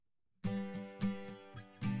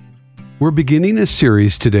We're beginning a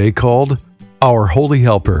series today called Our Holy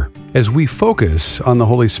Helper, as we focus on the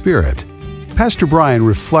Holy Spirit. Pastor Brian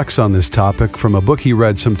reflects on this topic from a book he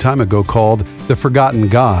read some time ago called The Forgotten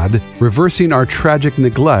God, Reversing Our Tragic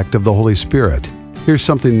Neglect of the Holy Spirit. Here's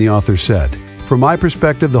something the author said. From my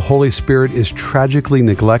perspective, the Holy Spirit is tragically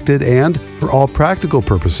neglected and, for all practical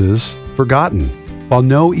purposes, forgotten. While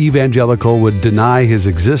no evangelical would deny his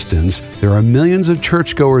existence, there are millions of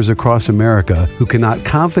churchgoers across America who cannot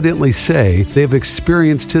confidently say they've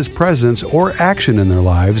experienced his presence or action in their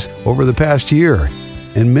lives over the past year,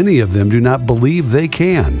 and many of them do not believe they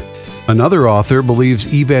can. Another author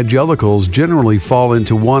believes evangelicals generally fall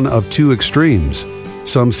into one of two extremes.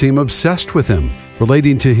 Some seem obsessed with him,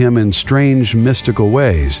 relating to him in strange, mystical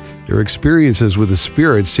ways. Their experiences with the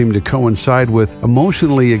Spirit seem to coincide with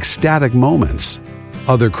emotionally ecstatic moments.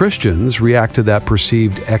 Other Christians react to that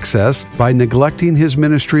perceived excess by neglecting his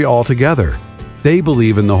ministry altogether. They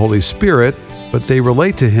believe in the Holy Spirit, but they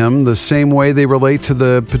relate to him the same way they relate to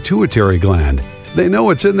the pituitary gland. They know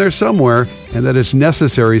it's in there somewhere and that it's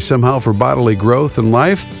necessary somehow for bodily growth and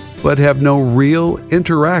life, but have no real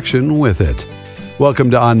interaction with it. Welcome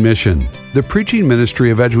to On Mission, the preaching ministry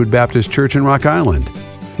of Edgewood Baptist Church in Rock Island.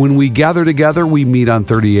 When we gather together, we meet on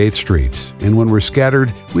 38th Street, and when we're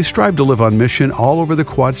scattered, we strive to live on mission all over the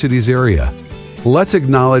Quad Cities area. Let's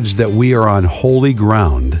acknowledge that we are on holy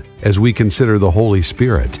ground as we consider the Holy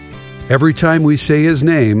Spirit. Every time we say His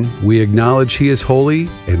name, we acknowledge He is holy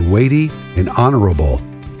and weighty and honorable.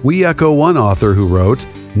 We echo one author who wrote,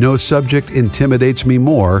 "No subject intimidates me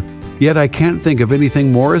more, yet I can't think of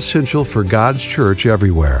anything more essential for God's church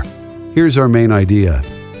everywhere." Here's our main idea.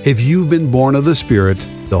 If you've been born of the Spirit,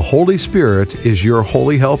 the Holy Spirit is your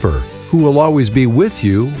holy helper, who will always be with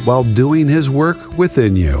you while doing His work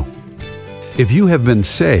within you. If you have been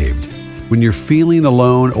saved, when you're feeling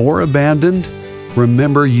alone or abandoned,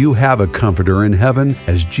 remember you have a comforter in heaven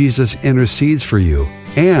as Jesus intercedes for you,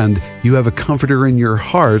 and you have a comforter in your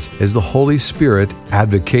heart as the Holy Spirit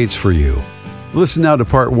advocates for you. Listen now to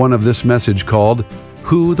part 1 of this message called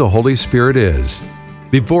Who the Holy Spirit Is.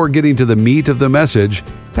 Before getting to the meat of the message,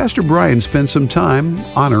 Pastor Brian spent some time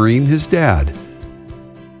honoring his dad.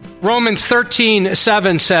 Romans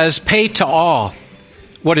 13:7 says, "Pay to all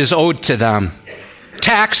what is owed to them.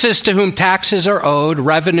 Taxes to whom taxes are owed,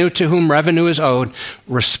 revenue to whom revenue is owed,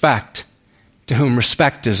 respect to whom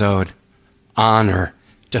respect is owed, honor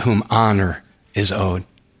to whom honor is owed."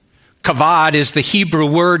 Kavod is the Hebrew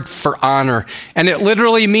word for honor, and it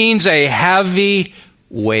literally means a heavy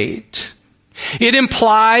weight. It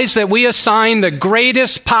implies that we assign the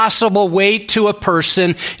greatest possible weight to a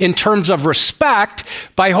person in terms of respect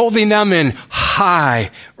by holding them in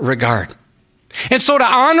high regard. And so to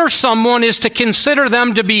honor someone is to consider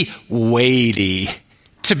them to be weighty,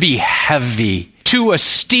 to be heavy, to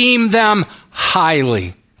esteem them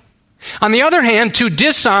highly. On the other hand, to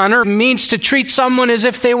dishonor means to treat someone as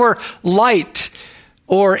if they were light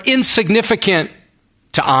or insignificant.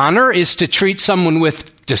 To honor is to treat someone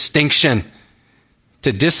with distinction.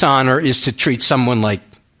 To dishonor is to treat someone like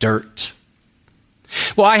dirt.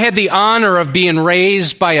 Well, I had the honor of being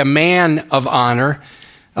raised by a man of honor.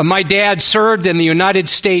 My dad served in the United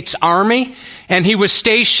States Army, and he was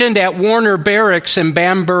stationed at Warner Barracks in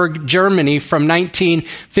Bamberg, Germany from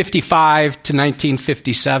 1955 to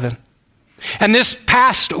 1957. And this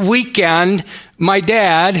past weekend, my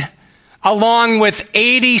dad, along with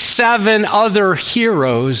 87 other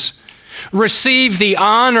heroes, received the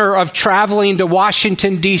honor of traveling to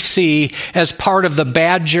Washington, D.C. as part of the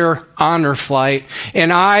Badger Honor Flight,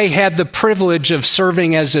 and I had the privilege of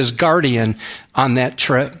serving as his guardian on that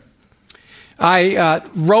trip. I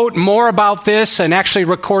wrote more about this and actually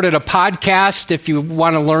recorded a podcast. If you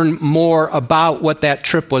want to learn more about what that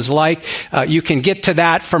trip was like, you can get to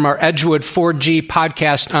that from our Edgewood 4G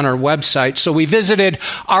podcast on our website. So we visited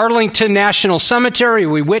Arlington National Cemetery.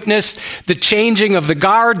 We witnessed the changing of the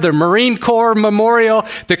guard, the Marine Corps Memorial,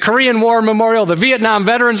 the Korean War Memorial, the Vietnam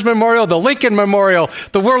Veterans Memorial, the Lincoln Memorial,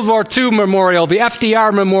 the World War II Memorial, the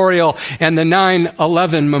FDR Memorial, and the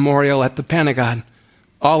 9/11 Memorial at the Pentagon,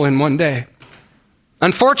 all in one day.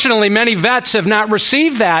 Unfortunately, many vets have not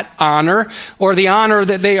received that honor or the honor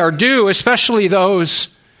that they are due, especially those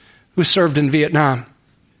who served in Vietnam.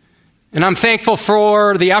 And I'm thankful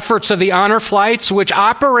for the efforts of the honor flights, which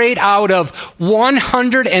operate out of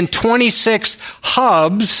 126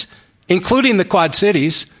 hubs, including the Quad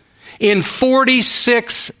Cities, in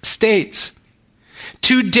 46 states.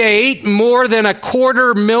 To date, more than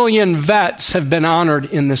 250,000 vets have been honored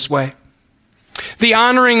in this way. The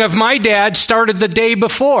honoring of my dad started the day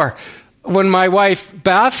before when my wife,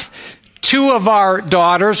 Beth, two of our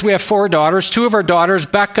daughters. We have 4 daughters. 2 of our daughters,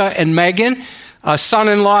 Becca and Megan. A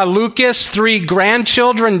son-in-law, Lucas. 3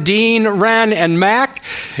 grandchildren, Dean, Ren, and Mac.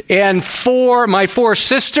 And my 4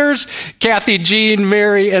 sisters, Kathy, Jean,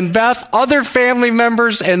 Mary, and Beth. Other family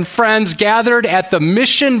members and friends gathered at the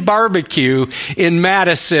Mission Barbecue in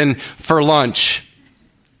Madison for lunch.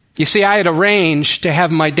 You see, I had arranged to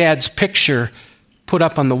have my dad's picture put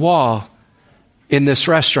up on the wall in this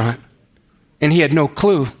restaurant, and he had no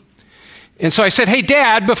clue. And so I said, hey,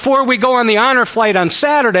 Dad, before we go on the honor flight on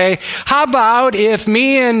Saturday, how about if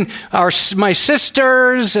me and my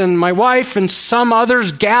sisters and my wife and some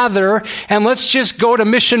others gather and let's just go to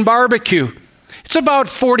Mission Barbecue? It's about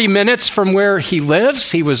 40 minutes from where he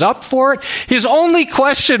lives. He was up for it. His only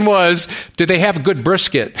question was, do they have good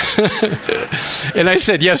brisket? And I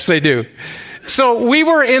said, yes, they do. So we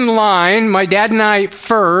were in line, my dad and I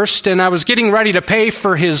first, and I was getting ready to pay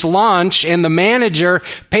for his lunch, and the manager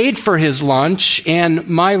paid for his lunch and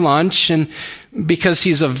my lunch, and because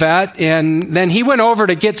he's a vet, and then he went over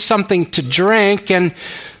to get something to drink,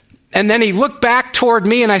 and then he looked back toward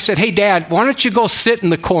me, and I said, hey, Dad, why don't you go sit in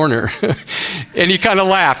the corner? And he kind of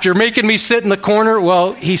laughed. You're making me sit in the corner?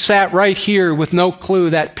 Well, he sat right here with no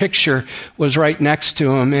clue that picture was right next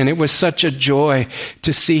to him, and it was such a joy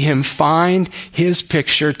to see him find his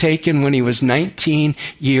picture taken when he was 19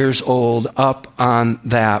 years old up on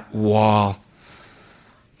that wall.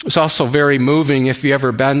 It's also very moving if you've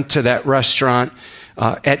ever been to that restaurant.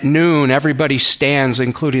 At noon, everybody stands,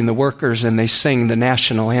 including the workers, and they sing the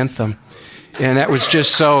national anthem. And that was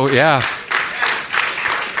just so, yeah.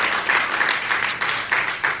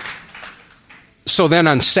 So then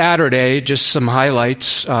on Saturday, just some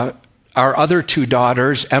highlights. Our other 2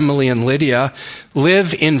 daughters, Emily and Lydia,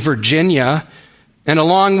 live in Virginia. And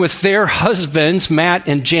along with their husbands, Matt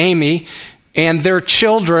and Jamie, and their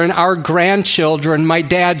children, our grandchildren, my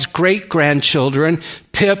dad's great-grandchildren,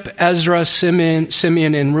 Pip, Ezra,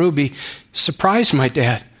 Simeon, and Ruby, surprised my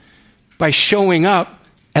dad by showing up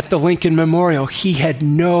at the Lincoln Memorial. He had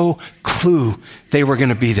no clue they were going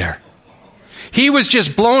to be there. He was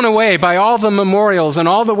just blown away by all the memorials and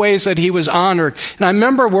all the ways that he was honored. And I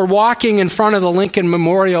remember we're walking in front of the Lincoln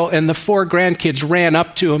Memorial, and the 4 grandkids ran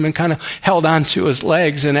up to him and kind of held onto his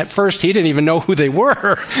legs. And at first, he didn't even know who they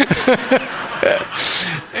were.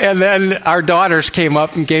 And then our daughters came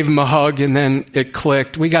up and gave him a hug, and then it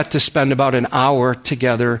clicked. We got to spend about an hour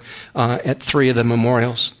together at 3 of the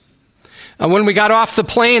memorials. When we got off the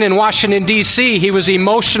plane in Washington, D.C., he was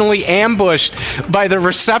emotionally ambushed by the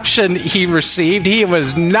reception he received. He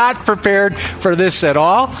was not prepared for this at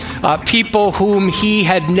all. People whom he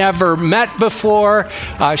had never met before,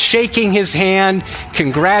 shaking his hand,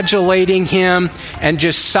 congratulating him, and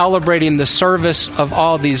just celebrating the service of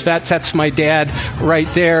all these vets. That's my dad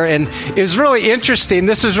right there. And it was really interesting.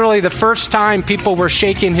 This is really the first time people were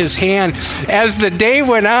shaking his hand. As the day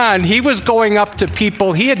went on, he was going up to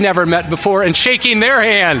people he had never met before and shaking their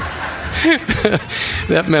hand.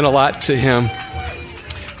 That meant a lot to him.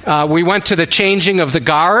 We went to the changing of the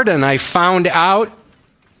guard, and I found out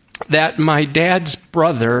that my dad's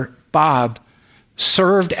brother, Bob,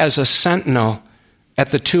 served as a sentinel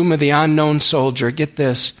at the Tomb of the Unknown Soldier, get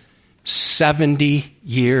this, 70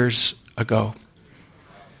 years ago.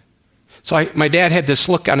 So my dad had this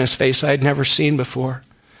look on his face I had never seen before.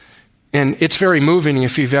 And it's very moving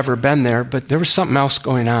if you've ever been there, but there was something else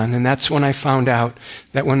going on. And that's when I found out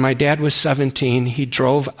that when my dad was 17, he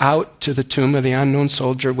drove out to the Tomb of the Unknown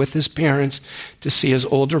Soldier with his parents to see his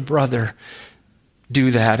older brother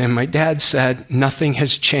do that. And my dad said, nothing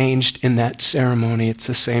has changed in that ceremony. It's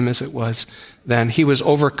the same as it was then. He was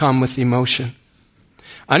overcome with emotion.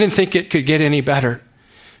 I didn't think it could get any better.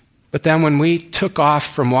 But then when we took off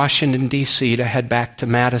from Washington, D.C. to head back to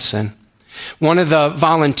Madison, one of the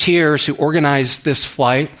volunteers who organized this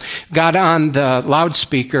flight got on the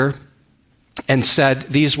loudspeaker and said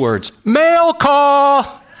these words, "Mail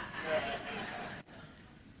call!"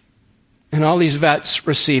 And all these vets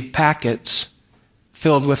received packets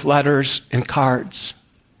filled with letters and cards.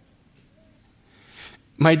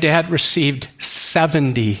 My dad received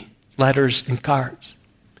 70 letters and cards.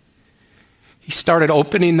 He started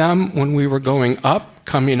opening them when we were going up,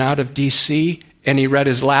 coming out of D.C., and he read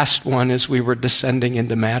his last one as we were descending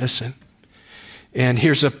into Madison. And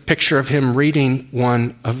here's a picture of him reading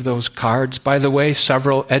one of those cards. By the way,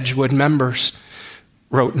 several Edgewood members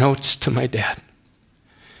wrote notes to my dad.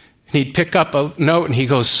 And he'd pick up a note and he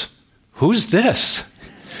goes, "Who's this?"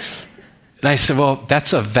 And I said, "Well,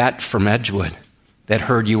 that's a vet from Edgewood that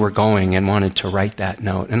heard you were going and wanted to write that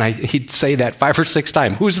note." And he'd say that 5 or 6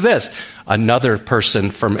 times. "Who's this?" "Another person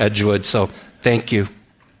from Edgewood, so thank you."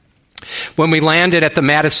 When we landed at the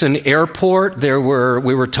Madison airport,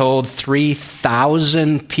 we were told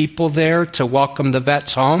 3,000 people there to welcome the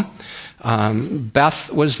vets home.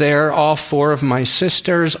 Beth was there, all four of my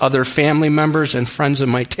sisters, other family members and friends of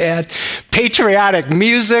my dad. Patriotic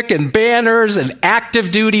music and banners and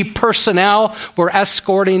active duty personnel were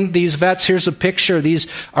escorting these vets. Here's a picture. These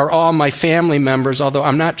are all my family members, although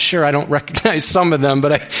I'm not sure, I don't recognize some of them,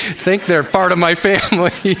 but I think they're part of my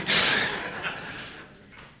family.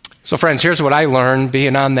 So friends, here's what I learned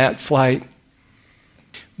being on that flight.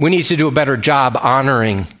 We need to do a better job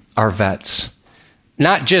honoring our vets.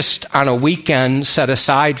 Not just on a weekend set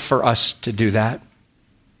aside for us to do that.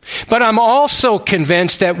 But I'm also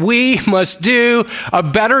convinced that we must do a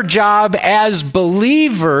better job as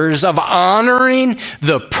believers of honoring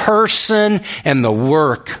the person and the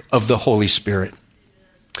work of the Holy Spirit.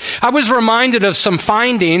 I was reminded of some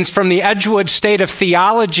findings from the Edgewood State of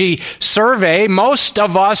Theology survey. Most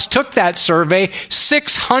of us took that survey.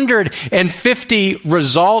 650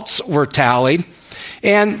 results were tallied.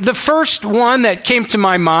 And the first one that came to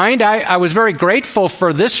my mind, I was very grateful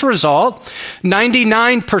for this result.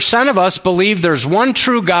 99% of us believe there's one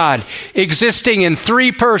true God existing in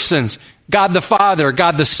three persons, God the Father,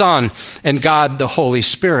 God the Son, and God the Holy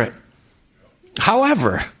Spirit.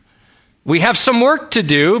 However, we have some work to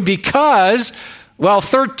do because,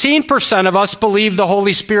 13% of us believe the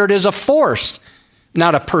Holy Spirit is a force,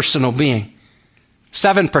 not a personal being.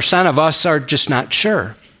 7% of us are just not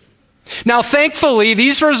sure. Now, thankfully,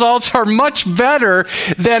 these results are much better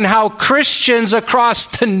than how Christians across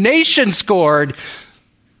the nation scored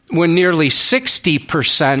when nearly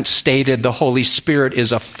 60% stated the Holy Spirit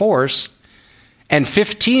is a force and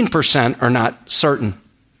 15% are not certain.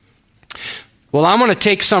 Well, I'm going to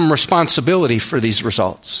take some responsibility for these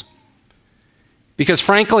results because,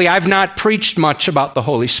 frankly, I've not preached much about the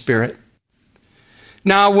Holy Spirit.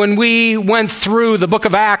 Now, when we went through the book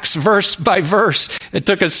of Acts verse by verse, it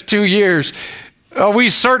took us 2 years. We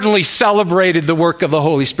certainly celebrated the work of the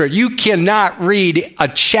Holy Spirit. You cannot read a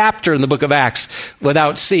chapter in the book of Acts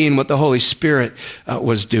without seeing what the Holy Spirit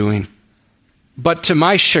was doing. But to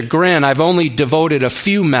my chagrin, I've only devoted a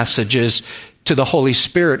few messages to the Holy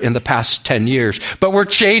Spirit in the past 10 years. But we're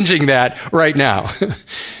changing that right now.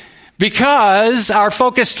 Because our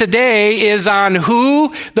focus today is on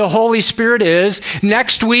who the Holy Spirit is.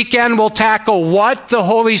 Next weekend, we'll tackle what the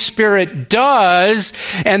Holy Spirit does.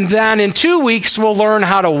 And then in 2 weeks, we'll learn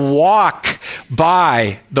how to walk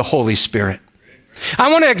by the Holy Spirit.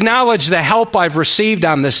 I want to acknowledge the help I've received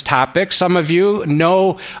on this topic. Some of you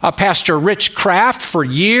know Pastor Rich Kraft for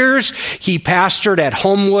years. He pastored at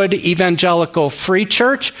Homewood Evangelical Free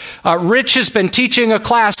Church. Rich has been teaching a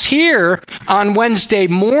class here on Wednesday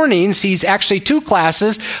mornings. He's actually 2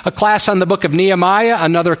 classes, a class on the book of Nehemiah,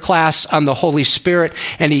 another class on the Holy Spirit,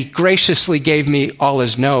 and he graciously gave me all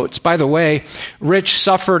his notes. By the way, Rich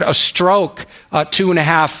suffered a stroke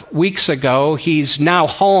 2.5 weeks ago. He's now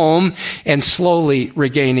home and slowly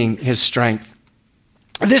regaining his strength.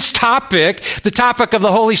 This topic, the topic of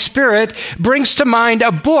the Holy Spirit, brings to mind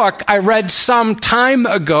a book I read some time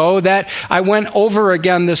ago that I went over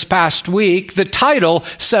again this past week. The title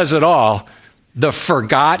says it all: The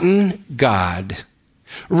Forgotten God,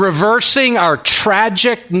 Reversing Our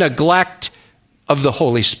Tragic Neglect of the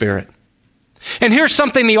Holy Spirit. And here's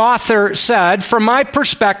something the author said: from my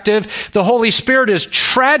perspective, the Holy Spirit is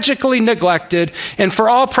tragically neglected and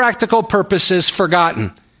for all practical purposes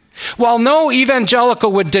forgotten. While no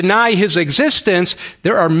evangelical would deny his existence,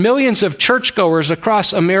 there are millions of churchgoers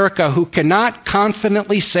across America who cannot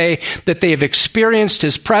confidently say that they have experienced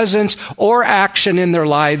his presence or action in their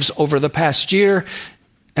lives over the past year,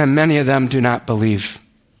 and many of them do not believe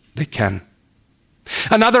they can.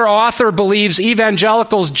 Another author believes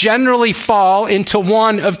evangelicals generally fall into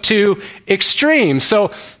one of 2 extremes.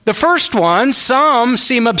 So the first one, some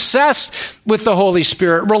seem obsessed with the Holy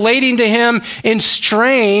Spirit, relating to him in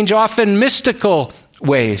strange, often mystical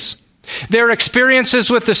ways. Their experiences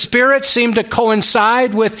with the Spirit seem to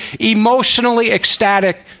coincide with emotionally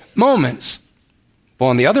ecstatic moments.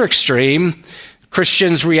 Well, on the other extreme,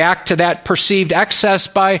 Christians react to that perceived excess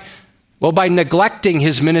by neglecting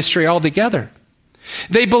his ministry altogether.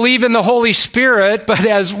 They believe in the Holy Spirit, but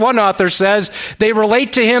as one author says, they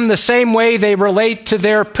relate to him the same way they relate to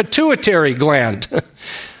their pituitary gland.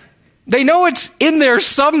 They know it's in there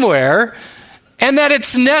somewhere and that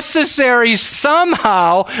it's necessary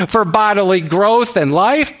somehow for bodily growth and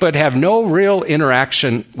life, but have no real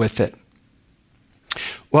interaction with it.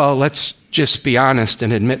 Well, let's just be honest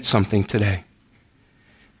and admit something today.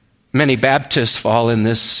 Many Baptists fall in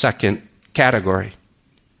this second category.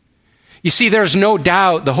 You see, there's no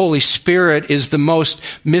doubt the Holy Spirit is the most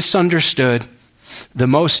misunderstood, the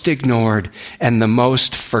most ignored, and the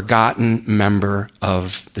most forgotten member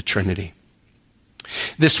of the Trinity.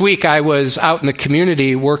 This week I was out in the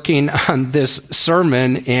community working on this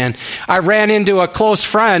sermon, and I ran into a close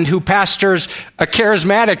friend who pastors a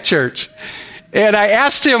charismatic church. And I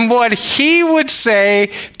asked him what he would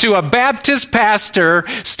say to a Baptist pastor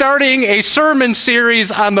starting a sermon series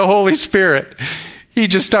on the Holy Spirit. He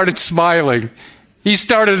just started smiling. He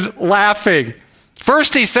started laughing.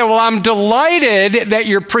 First he said, well, I'm delighted that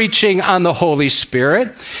you're preaching on the Holy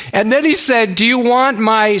Spirit. And then he said, do you want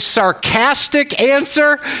my sarcastic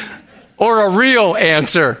answer or a real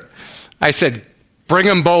answer? I said, bring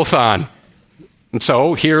them both on. And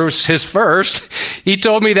so here's his first. He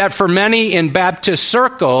told me that for many in Baptist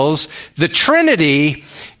circles, the Trinity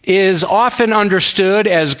is often understood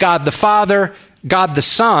as God the Father, God the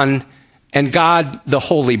Son, and God the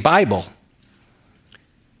Holy Bible.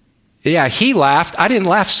 Yeah, he laughed. I didn't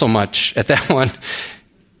laugh so much at that one.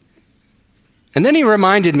 And then he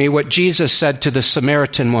reminded me what Jesus said to the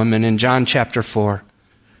Samaritan woman in John chapter 4.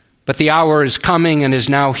 But the hour is coming and is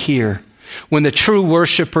now here, when the true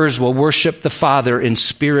worshipers will worship the Father in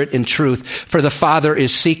spirit and truth, for the Father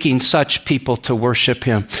is seeking such people to worship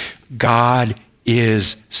him. God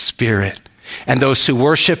is spirit, and those who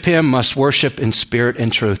worship him must worship in spirit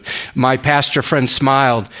and truth. My pastor friend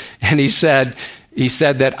smiled, and he said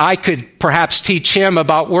that I could perhaps teach him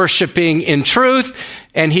about worshiping in truth,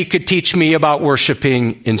 and he could teach me about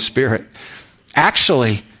worshiping in spirit.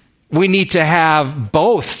 Actually, we need to have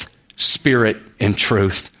both spirit and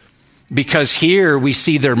truth, because here we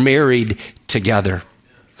see they're married together.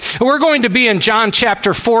 We're going to be in John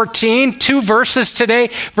chapter 14, 2 verses today,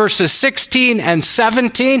 verses 16 and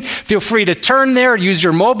 17. Feel free to turn there, use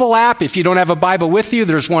your mobile app. If you don't have a Bible with you,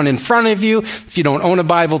 there's one in front of you. If you don't own a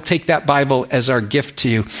Bible, take that Bible as our gift to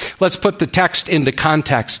you. Let's put the text into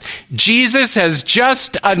context. Jesus has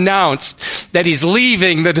just announced that he's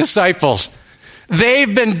leaving the disciples.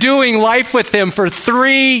 They've been doing life with him for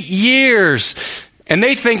 3 years, and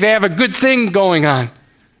they think they have a good thing going on.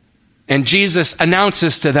 And Jesus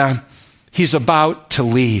announces to them, he's about to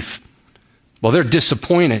leave. Well, they're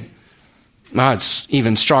disappointed. No, it's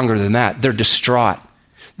even stronger than that. They're distraught.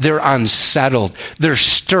 They're unsettled. They're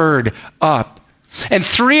stirred up. And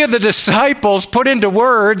 3 of the disciples put into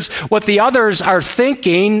words what the others are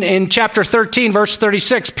thinking. In chapter 13, verse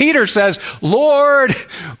 36, Peter says, Lord,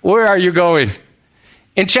 where are you going?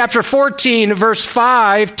 In chapter 14, verse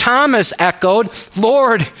 5, Thomas echoed,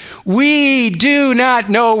 Lord, we do not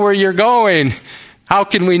know where you're going. How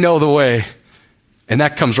can we know the way? And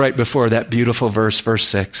that comes right before that beautiful verse, verse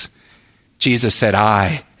 6. Jesus said,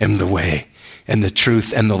 I am the way and the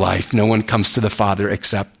truth and the life. No one comes to the Father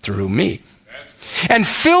except through me. And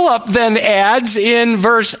Philip then adds in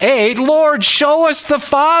verse 8, Lord, show us the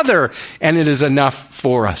Father, and it is enough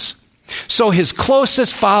for us. So his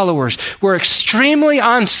closest followers were extremely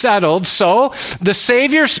unsettled. So the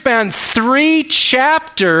Savior spent 3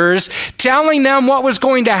 chapters telling them what was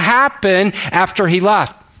going to happen after he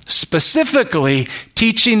left, specifically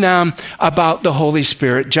teaching them about the Holy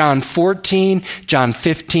Spirit. John 14, John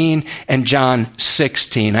 15, and John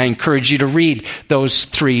 16. I encourage you to read those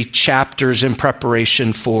 3 chapters in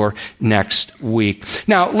preparation for next week.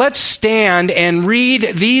 Now, let's stand and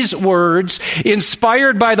read these words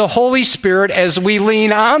inspired by the Holy Spirit as we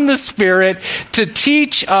lean on the Spirit to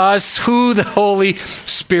teach us who the Holy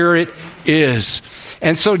Spirit is.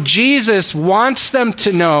 And so Jesus wants them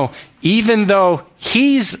to know, even though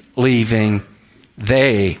he's leaving,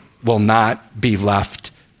 they will not be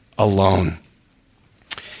left alone.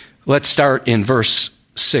 Let's start in verse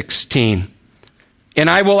 16. And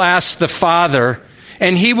I will ask the Father,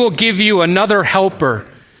 and he will give you another helper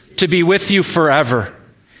to be with you forever,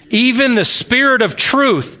 even the Spirit of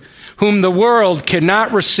truth, whom the world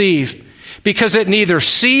cannot receive, because it neither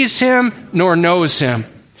sees him nor knows him.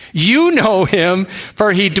 You know him,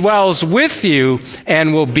 for he dwells with you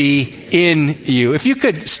and will be in you. If you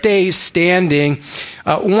could stay standing,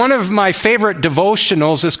 one of my favorite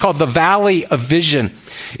devotionals is called The Valley of Vision.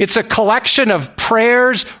 It's a collection of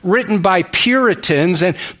prayers written by Puritans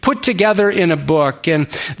and put together in a book. And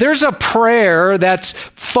there's a prayer that's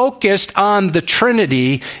focused on the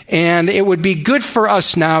Trinity, and it would be good for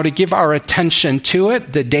us now to give our attention to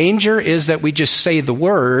it. The danger is that we just say the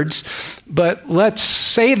words, but let's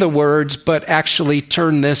say the words, but actually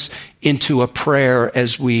turn this into a prayer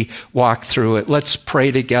as we walk through it. Let's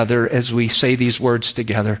pray together as we say these words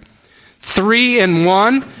together. 3 in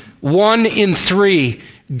 1, 1 in 3.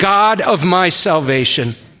 God of my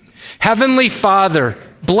salvation, Heavenly Father,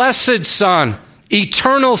 blessed Son,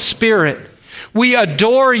 eternal Spirit, we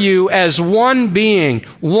adore you as one being,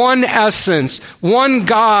 one essence, one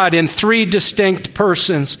God in three distinct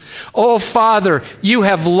persons. Oh, Father, you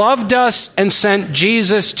have loved us and sent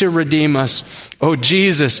Jesus to redeem us. Oh,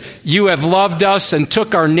 Jesus, you have loved us and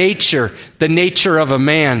took our nature, the nature of a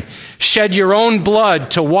man, shed your own blood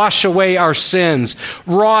to wash away our sins,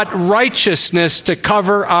 wrought righteousness to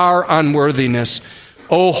cover our unworthiness.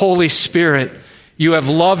 Oh, Holy Spirit, you have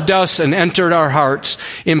loved us and entered our hearts,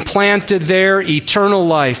 implanted there eternal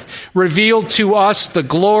life, revealed to us the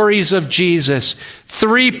glories of Jesus.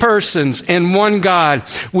 Three persons and one God.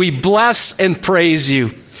 We bless and praise you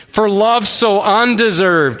for love so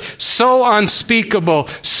undeserved, so unspeakable,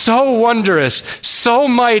 so wondrous, so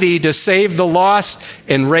mighty to save the lost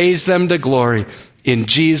and raise them to glory. In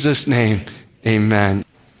Jesus' name, amen.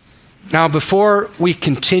 Now, before we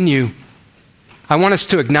continue, I want us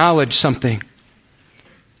to acknowledge something.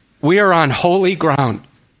 We are on holy ground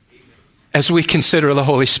as we consider the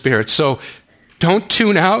Holy Spirit. So don't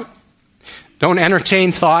tune out. Don't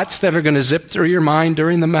entertain thoughts that are going to zip through your mind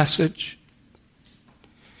during the message.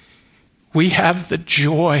 We have the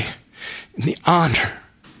joy and the honor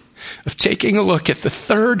of taking a look at the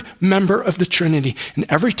third member of the Trinity. And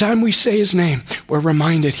every time we say his name, we're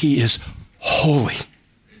reminded he is holy.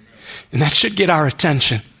 And that should get our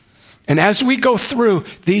attention. And as we go through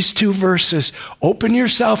these two verses, open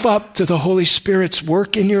yourself up to the Holy Spirit's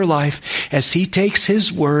work in your life as he takes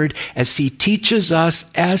his word, as he teaches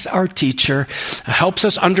us as our teacher, helps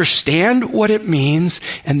us understand what it means,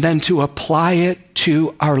 and then to apply it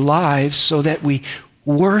to our lives so that we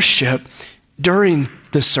worship during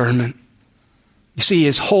the sermon. You see, he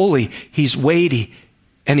is holy, he's weighty,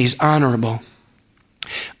 and he's honorable.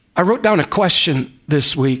 I wrote down a question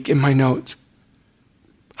this week in my notes.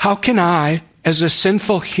 How can I, as a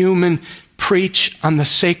sinful human, preach on the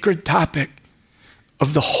sacred topic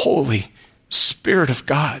of the Holy Spirit of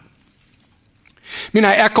God?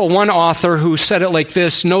 I echo one author who said it like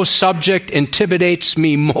this: no subject intimidates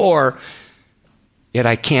me more, yet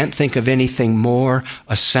I can't think of anything more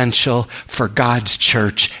essential for God's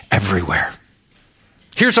church everywhere.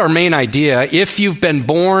 Here's our main idea. If you've been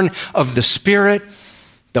born of the Spirit,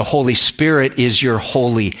 the Holy Spirit is your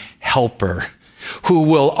holy helper, who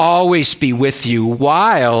will always be with you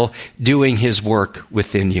while doing his work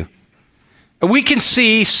within you. And we can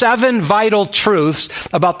see 7 vital truths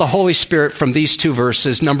about the Holy Spirit from these two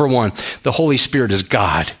verses. Number 1, the Holy Spirit is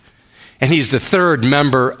God, and he's the third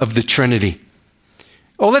member of the Trinity.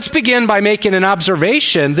 Well, let's begin by making an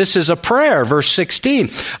observation. This is a prayer, verse 16.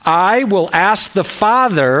 I will ask the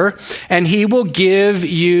Father, and he will give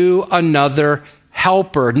you another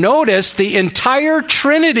helper. Notice the entire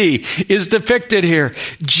Trinity is depicted here.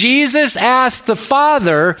 Jesus asked the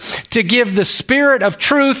Father to give the Spirit of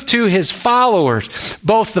truth to his followers.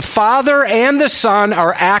 Both the Father and the Son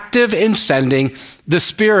are active in sending the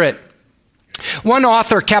Spirit. One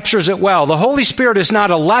author captures it well. The Holy Spirit is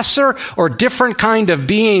not a lesser or different kind of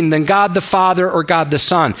being than God the Father or God the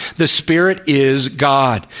Son. The Spirit is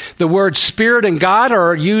God. The words Spirit and God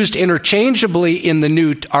are often used interchangeably in the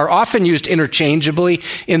New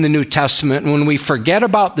Testament. When we forget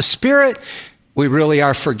about the Spirit, we really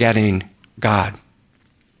are forgetting God.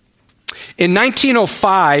 In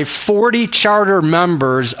 1905, 40 charter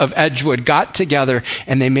members of Edgewood got together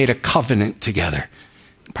and they made a covenant together.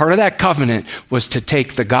 Part of that covenant was to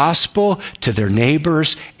take the gospel to their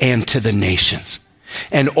neighbors and to the nations.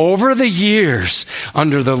 And over the years,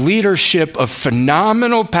 under the leadership of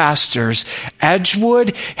phenomenal pastors,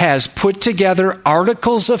 Edgewood has put together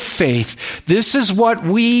articles of faith. This is what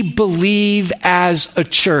we believe as a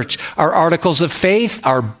church. Our articles of faith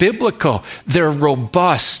are biblical. They're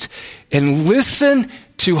robust. And listen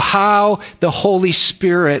to how the Holy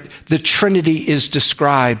Spirit, the Trinity, is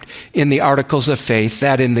described in the Articles of Faith,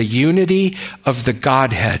 that in the unity of the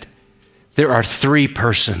Godhead, there are 3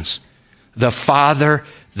 persons: the Father,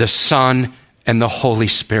 the Son, and the Holy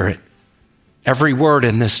Spirit. Every word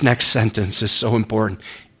in this next sentence is so important.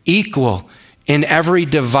 Equal in every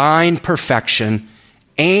divine perfection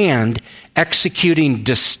and executing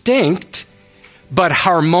distinct but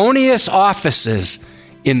harmonious offices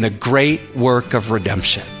in the great work of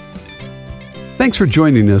redemption. Thanks for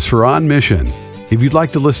joining us for On Mission. If you'd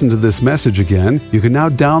like to listen to this message again, you can now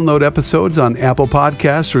download episodes on Apple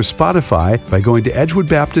Podcasts or Spotify by going to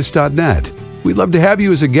edgewoodbaptist.net. We'd love to have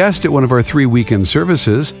you as a guest at one of our 3 weekend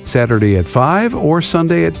services, Saturday at 5 or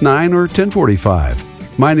Sunday at 9 or 10:45.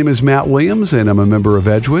 My name is Matt Williams, and I'm a member of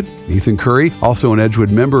Edgewood. Ethan Curry, also an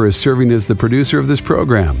Edgewood member, is serving as the producer of this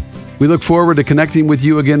program. We look forward to connecting with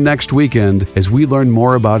you again next weekend as we learn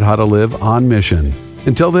more about how to live on mission.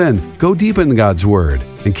 Until then, go deep in God's Word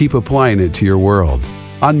and keep applying it to your world.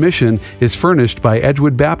 On Mission is furnished by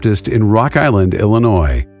Edgewood Baptist in Rock Island,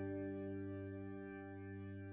 Illinois.